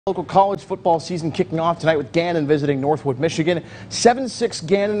Local college football season kicking off tonight with Gannon visiting Northwood, Michigan. 7-6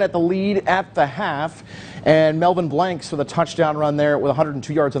 Gannon at the lead at the half. And Melvin Blanks with a touchdown run there with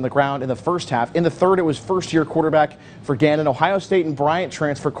 102 yards on the ground in the first half. In the third, it was first-year quarterback for Gannon. Ohio State and Bryant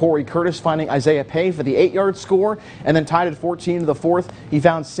transfer Corey Curtis finding Isaiah Pay for the 8-yard score. And then tied at 14 to the fourth, he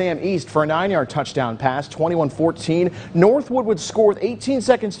found Sam East for a 9-yard touchdown pass, 21-14. Northwood would score with 18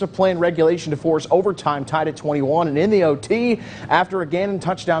 seconds to play in regulation to force overtime, tied at 21. And in the OT, after a Gannon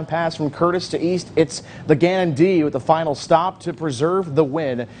touchdown pass from Curtis to East, it's the Gannon D with the final stop to preserve the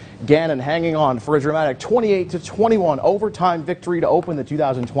win. Gannon hanging on for a dramatic 28-21 overtime victory to open the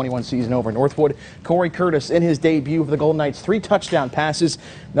 2021 season over Northwood. Corey Curtis in his debut for the Golden Knights, 3 touchdown passes.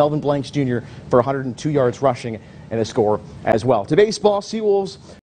 Melvin Blanks Jr. for 102 yards rushing and a score as well. To baseball, Seawolves